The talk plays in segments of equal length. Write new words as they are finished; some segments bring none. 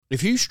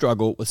If you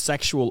struggle with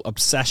sexual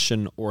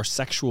obsession or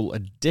sexual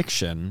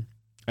addiction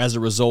as a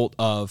result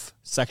of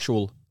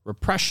sexual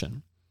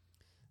repression,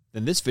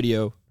 then this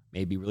video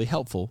may be really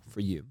helpful for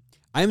you.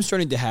 I am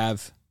starting to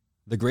have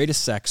the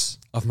greatest sex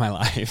of my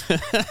life.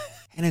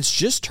 And it's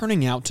just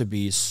turning out to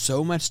be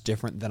so much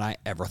different than I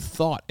ever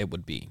thought it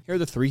would be. Here are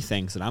the 3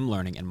 things that I'm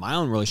learning in my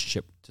own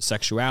relationship to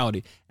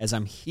sexuality as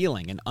I'm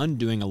healing and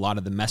undoing a lot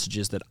of the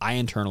messages that I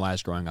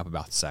internalized growing up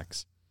about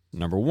sex.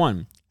 Number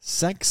 1,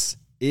 sex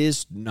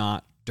is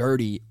not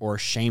dirty or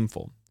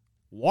shameful.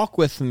 Walk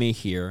with me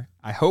here.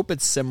 I hope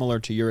it's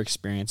similar to your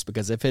experience,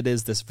 because if it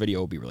is, this video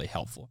will be really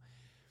helpful.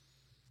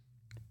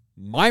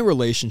 My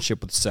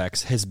relationship with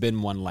sex has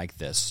been one like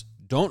this.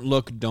 Don't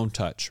look, don't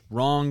touch.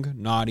 Wrong,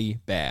 naughty,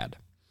 bad.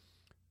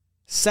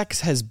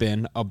 Sex has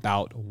been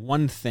about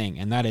one thing,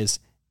 and that is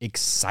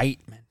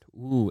excitement.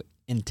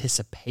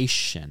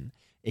 Anticipation,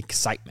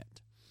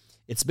 excitement.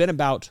 It's been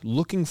about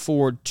looking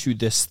forward to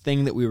this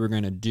thing that we were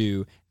going to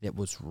do that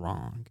was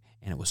wrong,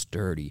 and it was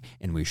dirty,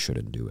 and we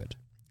shouldn't do it.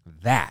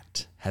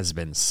 That has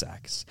been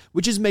sex,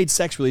 which has made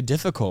sex really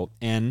difficult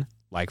in,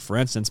 like, for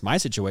instance, my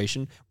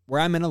situation, where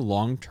I'm in a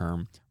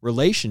long-term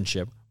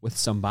relationship with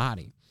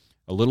somebody.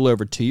 A little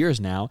over 2 years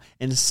now,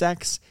 and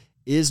sex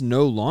is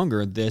no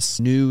longer this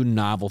new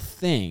novel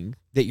thing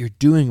that you're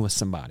doing with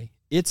somebody.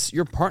 It's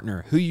your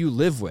partner who you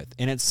live with,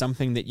 and it's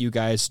something that you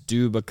guys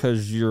do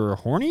because you're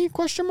horny, ?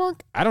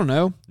 I don't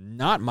know.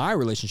 Not my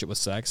relationship with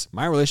sex.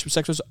 My relationship with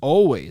sex was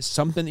always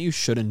something that you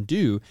shouldn't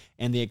do,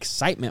 and the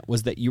excitement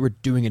was that you were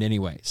doing it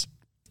anyways.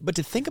 But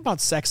to think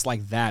about sex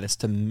like that is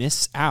to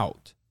miss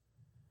out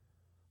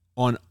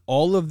on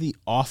all of the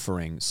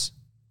offerings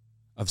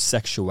of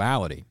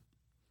sexuality.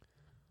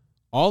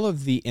 All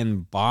of the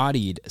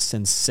embodied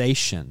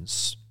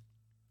sensations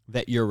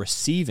that you're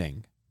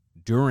receiving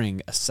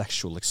during a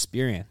sexual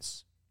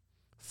experience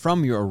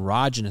from your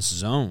erogenous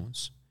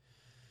zones,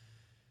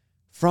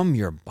 from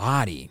your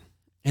body,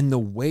 and the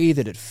way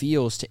that it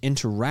feels to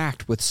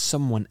interact with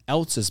someone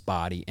else's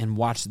body and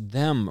watch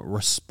them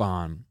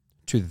respond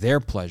to their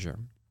pleasure.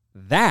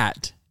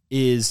 That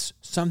is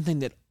something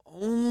that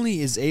only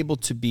is able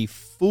to be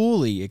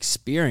fully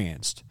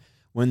experienced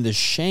when the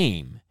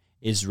shame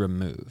is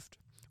removed.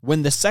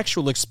 When the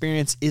sexual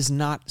experience is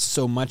not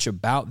so much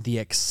about the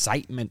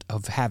excitement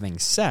of having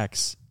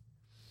sex,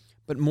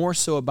 but more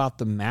so about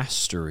the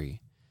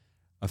mastery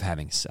of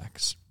having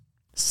sex.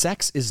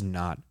 Sex is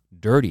not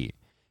dirty.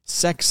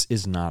 Sex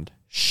is not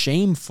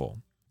shameful.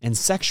 And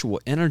sexual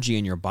energy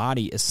in your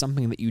body is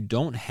something that you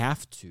don't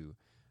have to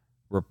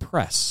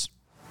repress.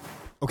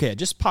 Okay, I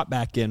just popped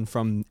back in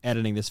from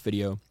editing this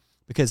video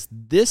because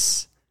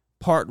this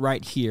part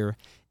right here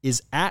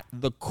is at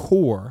the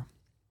core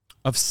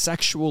of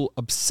sexual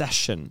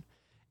obsession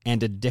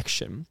and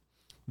addiction.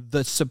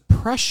 The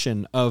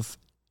suppression of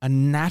a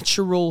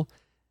natural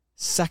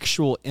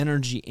sexual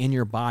energy in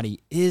your body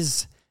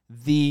is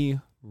the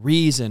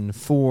reason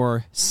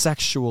for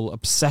sexual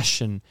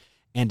obsession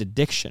and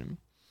addiction,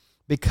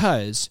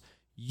 because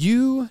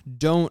you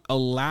don't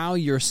allow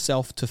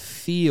yourself to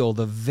feel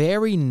the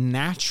very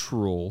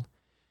natural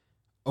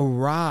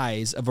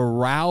arise of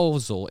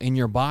arousal in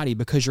your body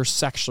because you're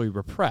sexually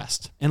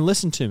repressed. And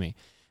listen to me.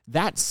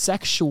 That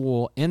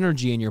sexual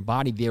energy in your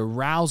body, the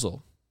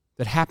arousal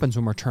that happens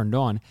when we're turned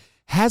on,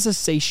 has a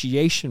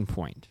satiation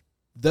point.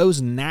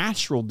 Those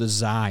natural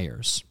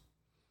desires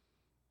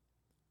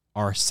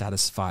are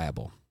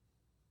satisfiable.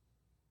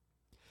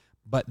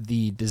 But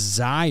the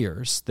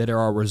desires that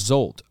are a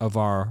result of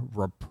our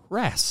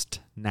repressed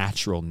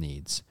natural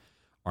needs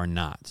are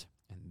not.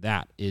 And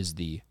that is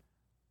the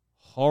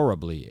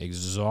horribly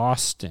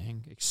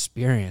exhausting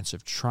experience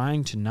of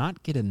trying to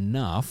not get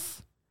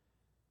enough,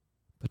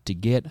 but to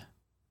get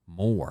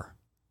more.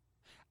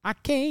 I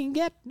can't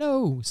get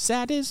no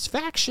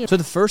satisfaction. So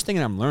the first thing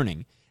that I'm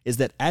learning is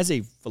that as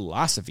a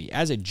philosophy,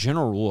 as a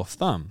general rule of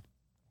thumb,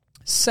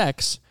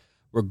 sex,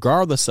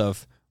 regardless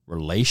of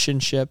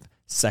relationship,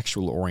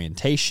 sexual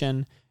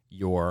orientation,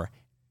 your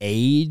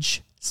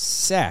age,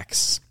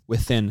 sex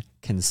within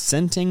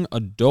consenting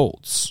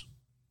adults,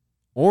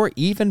 or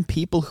even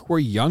people who are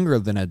younger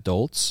than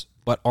adults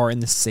but are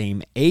in the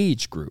same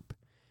age group,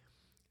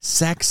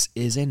 sex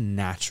is a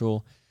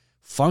natural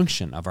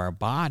function of our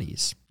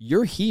bodies.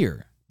 You're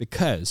here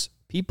because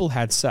people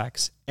had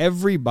sex.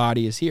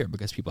 Everybody is here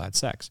because people had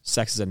sex.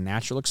 Sex is a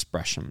natural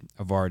expression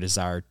of our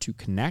desire to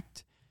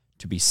connect,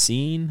 to be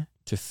seen,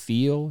 to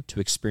feel, to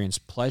experience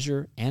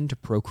pleasure, and to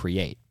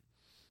procreate.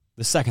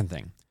 The second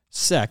thing,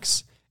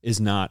 sex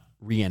is not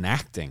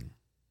reenacting.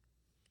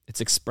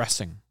 It's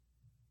expressing.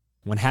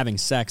 When having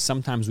sex,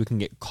 sometimes we can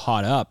get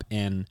caught up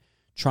in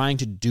trying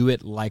to do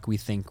it like we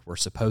think we're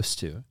supposed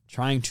to,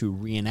 trying to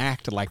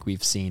reenact like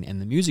we've seen in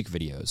the music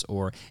videos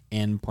or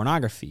in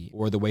pornography,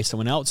 or the way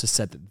someone else has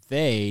said that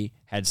they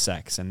had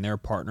sex and their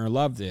partner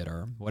loved it,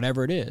 or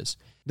whatever it is.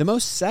 The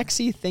most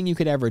sexy thing you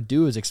could ever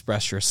do is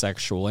express your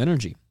sexual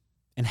energy.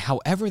 And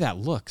however that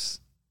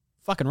looks,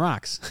 fucking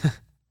rocks.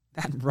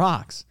 That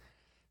rocks.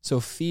 So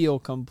feel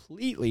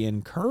completely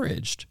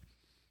encouraged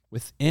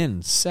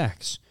within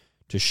sex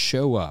to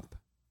show up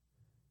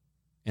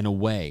in a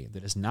way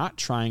that is not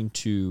trying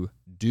to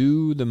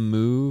do the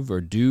move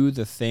or do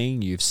the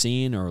thing you've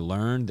seen or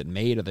learned that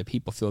made other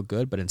people feel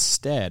good, but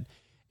instead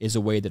is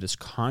a way that is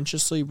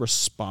consciously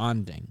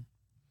responding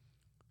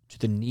to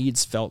the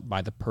needs felt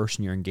by the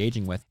person you're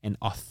engaging with and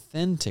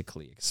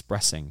authentically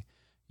expressing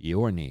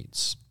your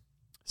needs.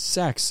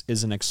 Sex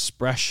is an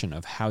expression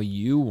of how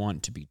you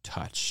want to be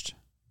touched,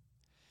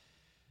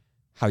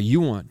 how you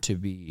want to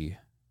be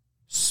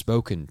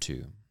spoken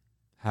to,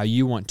 how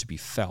you want to be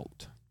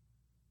felt.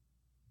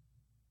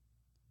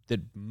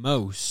 That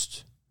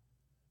most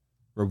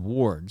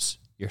rewards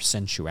your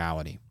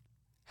sensuality.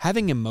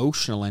 Having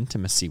emotional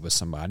intimacy with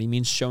somebody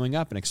means showing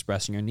up and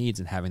expressing your needs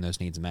and having those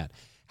needs met.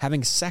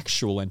 Having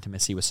sexual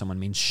intimacy with someone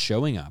means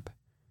showing up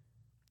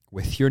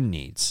with your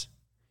needs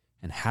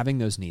and having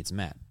those needs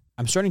met.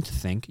 I'm starting to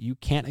think you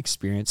can't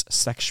experience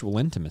sexual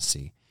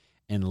intimacy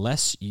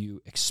unless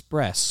you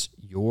express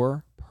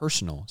your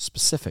personal,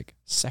 specific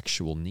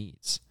sexual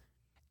needs.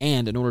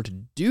 And in order to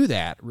do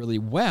that really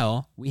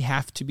well, we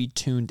have to be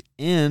tuned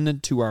in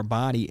to our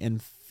body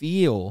and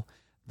feel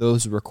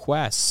those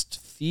requests,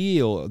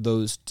 feel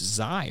those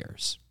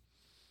desires,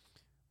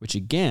 which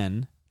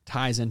again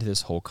ties into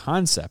this whole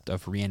concept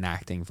of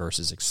reenacting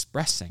versus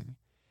expressing.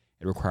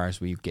 It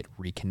requires we get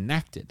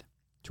reconnected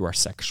to our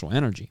sexual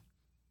energy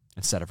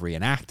instead of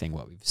reenacting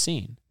what we've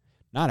seen.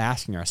 Not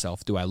asking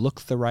ourselves, do I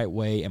look the right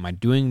way? Am I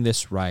doing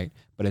this right?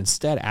 But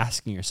instead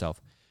asking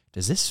yourself,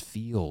 does this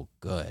feel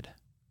good?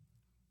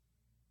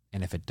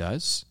 And if it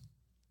does,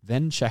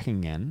 then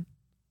checking in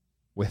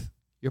with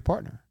your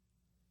partner.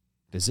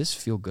 Does this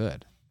feel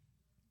good?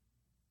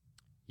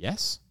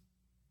 Yes?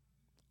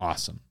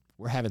 Awesome.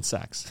 We're having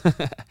sex.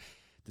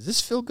 Does this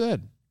feel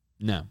good?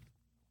 No.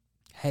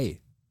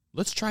 Hey,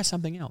 let's try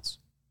something else.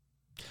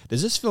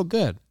 Does this feel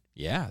good?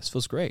 Yeah, this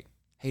feels great.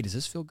 Hey, does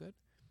this feel good?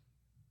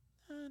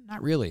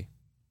 Not really.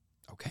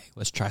 Okay,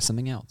 let's try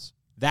something else.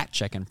 That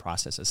check-in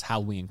process is how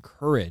we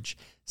encourage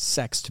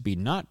sex to be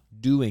not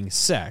doing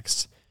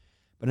sex,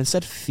 but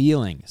instead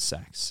feeling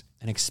sex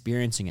and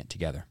experiencing it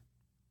together.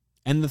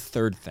 And the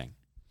third thing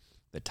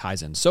that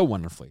ties in so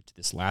wonderfully to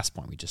this last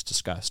point we just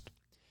discussed,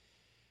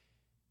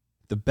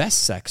 the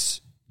best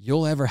sex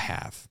you'll ever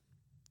have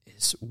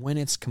is when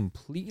it's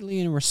completely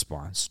in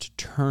response to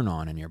turn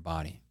on in your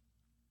body.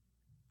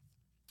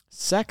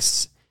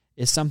 Sex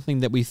is something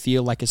that we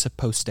feel like is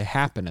supposed to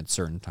happen at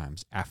certain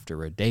times,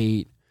 after a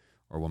date,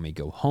 or when we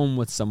go home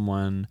with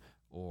someone,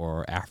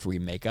 or after we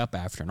make up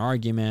after an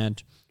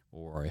argument,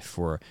 or if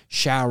we're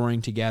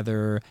showering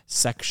together,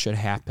 sex should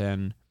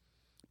happen.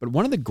 But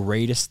one of the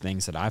greatest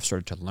things that I've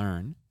started to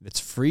learn that's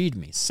freed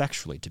me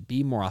sexually to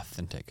be more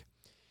authentic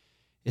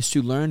is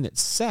to learn that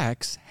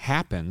sex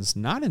happens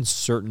not in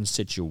certain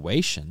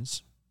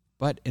situations,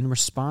 but in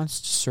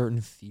response to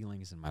certain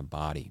feelings in my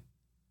body.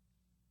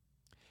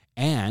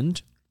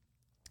 And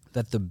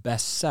that the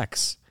best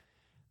sex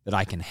that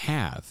I can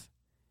have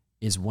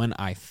is when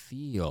I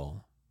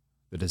feel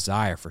the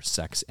desire for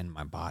sex in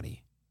my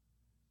body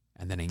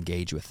and then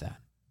engage with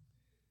that.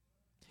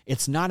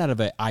 It's not out of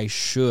a I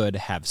should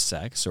have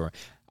sex, or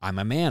I'm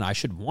a man, I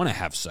should want to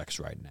have sex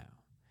right now,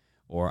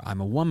 or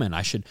I'm a woman,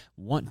 I should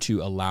want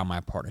to allow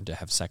my partner to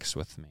have sex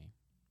with me,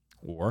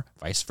 or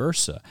vice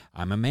versa.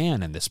 I'm a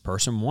man and this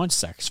person wants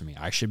sex from me,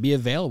 I should be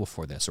available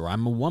for this, or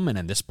I'm a woman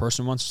and this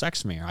person wants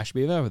sex from me, or I should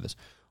be available for this,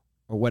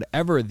 or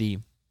whatever the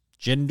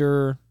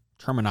gender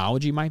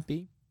terminology might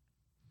be,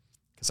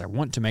 because I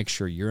want to make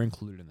sure you're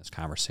included in this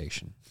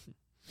conversation.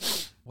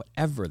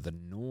 Whatever the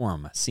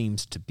norm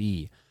seems to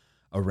be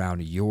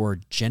around your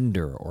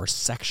gender or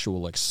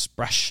sexual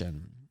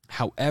expression,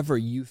 however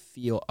you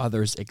feel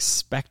others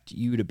expect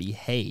you to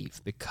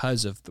behave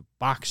because of the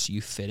box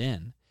you fit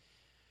in,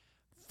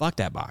 fuck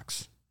that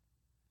box.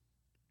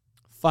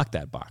 Fuck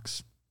that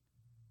box.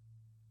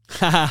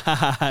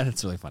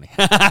 That's really funny.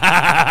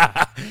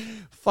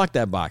 Fuck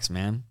that box,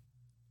 man.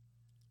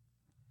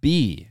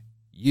 Be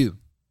you.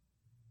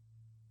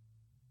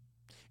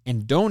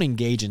 And don't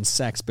engage in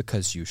sex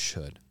because you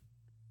should.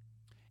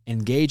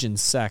 Engage in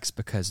sex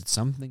because it's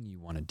something you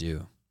want to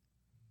do.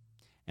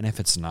 And if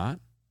it's not,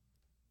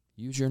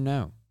 use your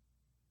no.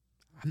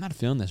 I'm not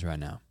feeling this right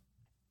now.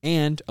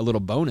 And a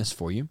little bonus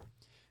for you,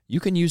 you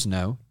can use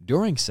no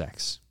during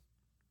sex.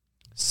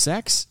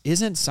 Sex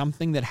isn't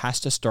something that has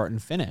to start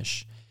and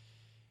finish.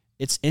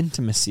 It's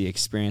intimacy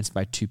experienced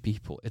by two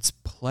people. It's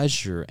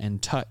pleasure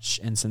and touch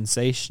and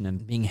sensation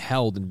and being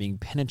held and being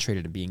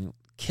penetrated and being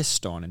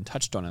kissed on and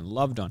touched on and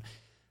loved on.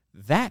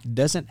 That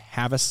doesn't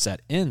have a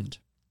set end.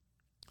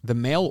 The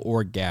male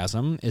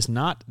orgasm is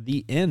not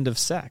the end of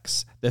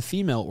sex. The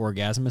female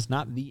orgasm is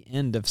not the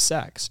end of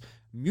sex.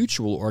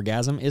 Mutual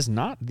orgasm is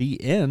not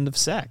the end of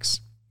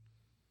sex.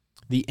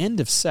 The end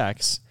of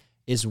sex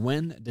is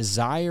when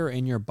desire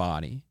in your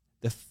body,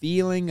 the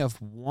feeling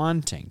of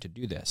wanting to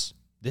do this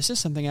is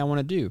something I want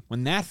to do.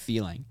 When that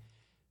feeling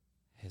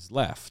has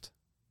left,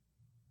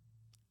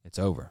 it's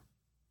over.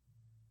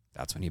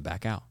 That's when you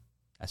back out.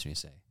 That's when you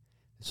say,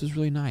 this was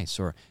really nice,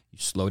 or you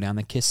slow down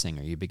the kissing,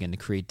 or you begin to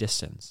create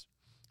distance.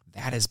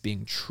 That is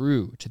being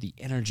true to the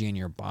energy in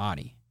your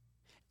body.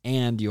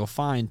 And you'll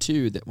find,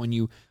 too, that when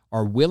you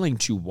are willing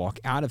to walk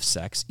out of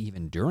sex,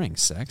 even during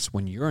sex,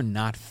 when you're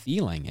not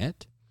feeling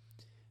it,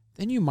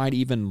 then you might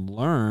even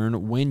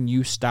learn when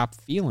you stop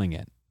feeling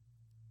it.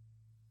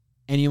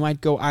 And you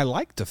might go, I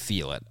like to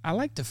feel it. I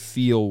like to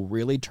feel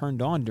really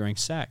turned on during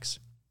sex.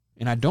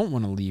 And I don't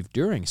want to leave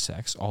during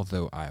sex,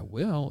 although I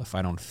will if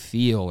I don't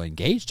feel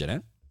engaged in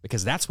it,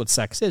 because that's what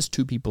sex is,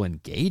 two people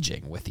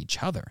engaging with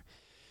each other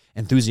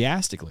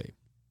enthusiastically.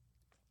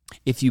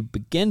 If you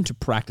begin to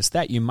practice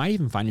that, you might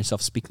even find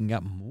yourself speaking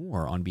up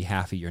more on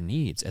behalf of your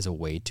needs as a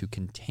way to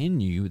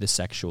continue the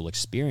sexual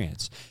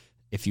experience.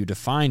 If you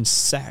define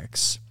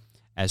sex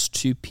as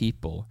two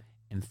people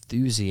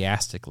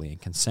enthusiastically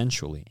and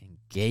consensually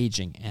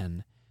engaging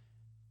in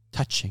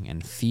touching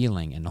and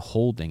feeling and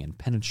holding and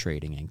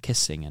penetrating and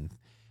kissing and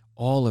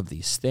all of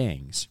these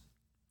things,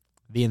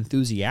 the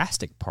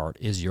enthusiastic part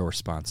is your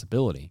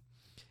responsibility.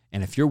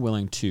 And if you're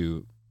willing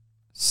to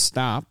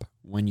stop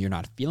when you're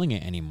not feeling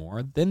it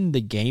anymore, then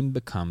the game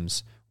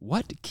becomes,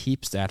 what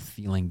keeps that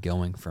feeling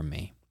going for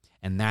me?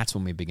 And that's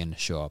when we begin to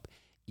show up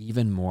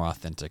even more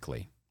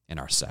authentically in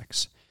our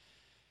sex.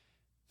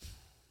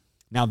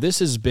 Now, this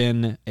has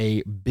been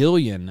a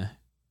billion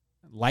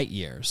light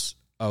years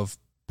of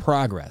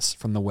progress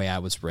from the way I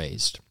was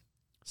raised.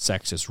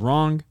 Sex is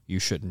wrong. You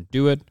shouldn't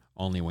do it.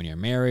 Only when you're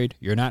married.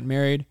 You're not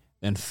married,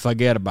 then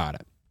forget about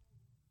it.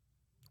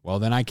 Well,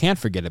 then I can't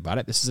forget about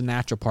it. This is a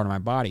natural part of my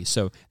body.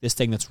 So this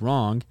thing that's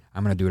wrong,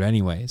 I'm going to do it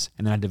anyways.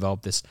 And then I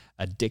develop this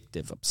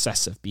addictive,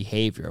 obsessive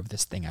behavior of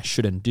this thing I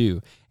shouldn't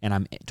do. And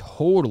I'm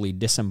totally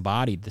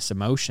disembodied this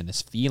emotion,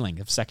 this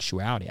feeling of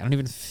sexuality. I don't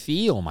even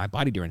feel my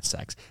body during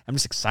sex. I'm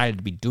just excited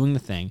to be doing the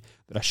thing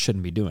that I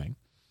shouldn't be doing.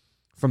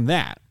 From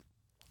that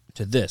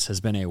to this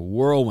has been a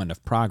whirlwind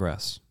of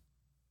progress.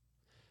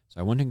 So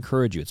I want to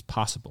encourage you, it's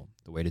possible.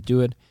 The way to do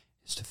it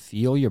is to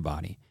feel your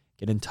body,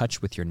 get in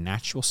touch with your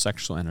natural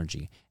sexual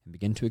energy, and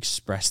begin to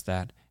express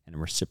that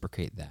and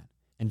reciprocate that.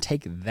 And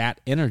take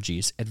that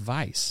energy's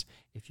advice.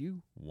 If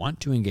you want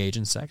to engage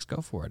in sex,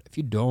 go for it. If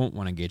you don't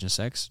want to engage in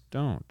sex,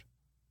 don't.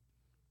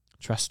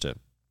 Trust it.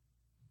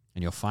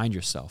 And you'll find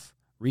yourself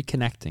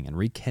reconnecting and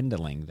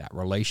rekindling that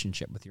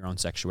relationship with your own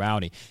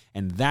sexuality.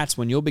 And that's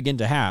when you'll begin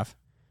to have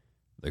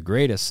the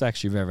greatest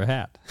sex you've ever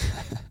had.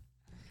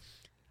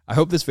 I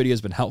hope this video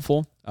has been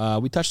helpful.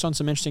 We touched on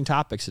some interesting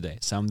topics today,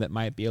 some that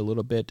might be a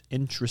little bit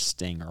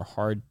interesting or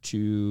hard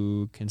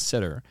to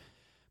consider.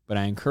 But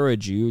I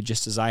encourage you,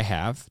 just as I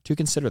have, to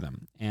consider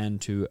them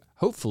and to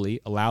hopefully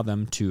allow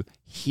them to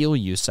heal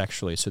you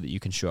sexually so that you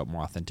can show up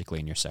more authentically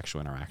in your sexual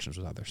interactions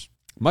with others.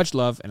 Much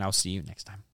love, and I'll see you next time.